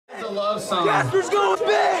love song. Kasper's going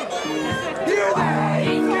big! Hear that?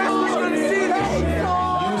 Kasper's gonna see that!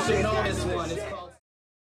 You should know this one. It's called...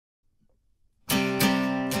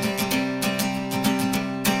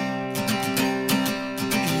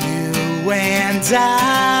 You and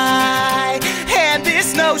I had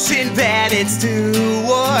this notion that it's do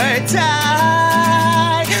or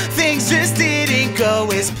die. Things just didn't go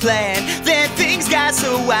as planned. Then things got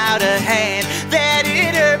so out of hand that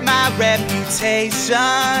it hurt my reputation.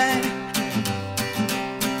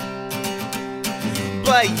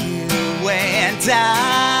 But you and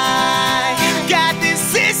I got this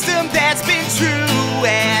system that's been true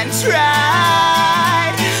and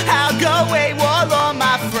tried. I'll go AWOL on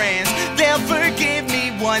my friends, they'll forgive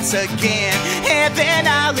me once again, and then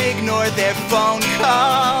I'll ignore their phone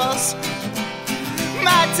calls.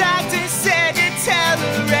 My doctor said to tell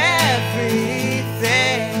her everything.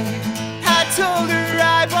 I told her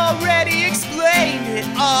I've already explained it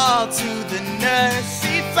all to the nurse.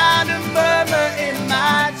 She found a murmur in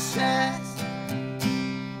my chest.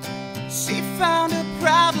 She found a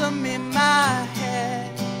problem in my head.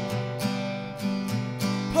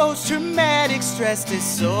 Post-traumatic stress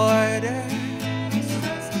disorder.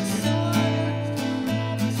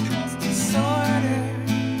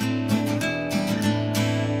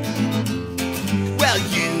 Well,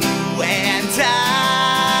 you and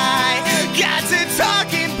I got to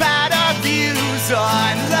talking about our views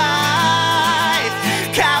on life,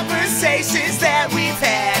 conversations that we've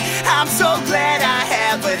had. I'm so glad I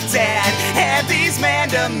have a dad. Have these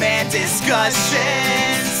man-to-man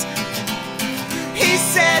discussions. He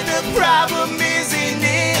said the problem isn't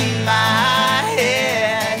in my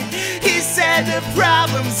head. He said the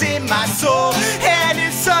problem's in my soul, and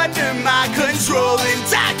it's under my control,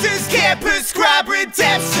 and doctors can't prescribe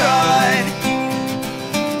redemption.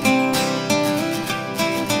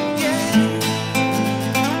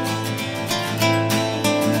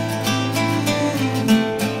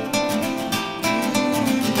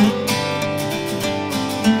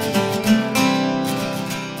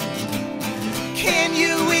 Can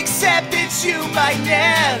you accept that you might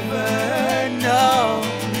never know?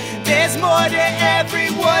 There's more to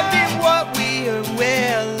everyone than what we are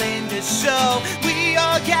willing to show. We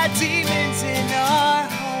all got demons in our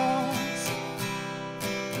homes.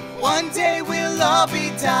 One day we'll all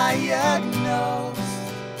be diagnosed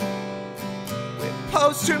with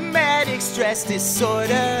post-traumatic stress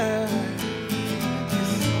disorder.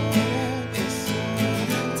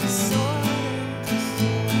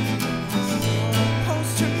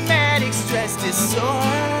 Post-traumatic stress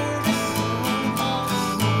disorder.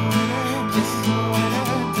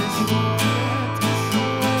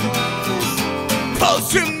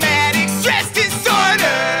 Post-traumatic stress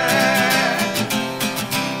disorder.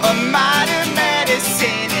 A modern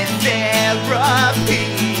medicine and therapy.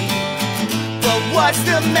 But what's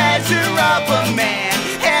the measure of a man?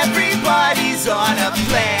 Everybody's on a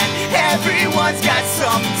plan. Everyone's got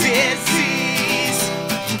some disease.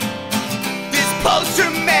 This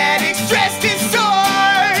post-traumatic stress disorder,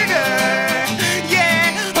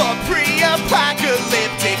 yeah, or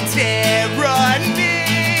pre-apocalyptic tyranny.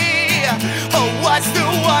 Oh, what's the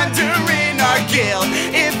wonder in our guilt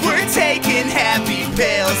if we're taking happy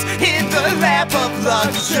pills in the lap of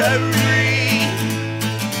luxury?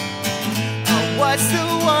 Oh, what's the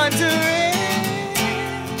wonder in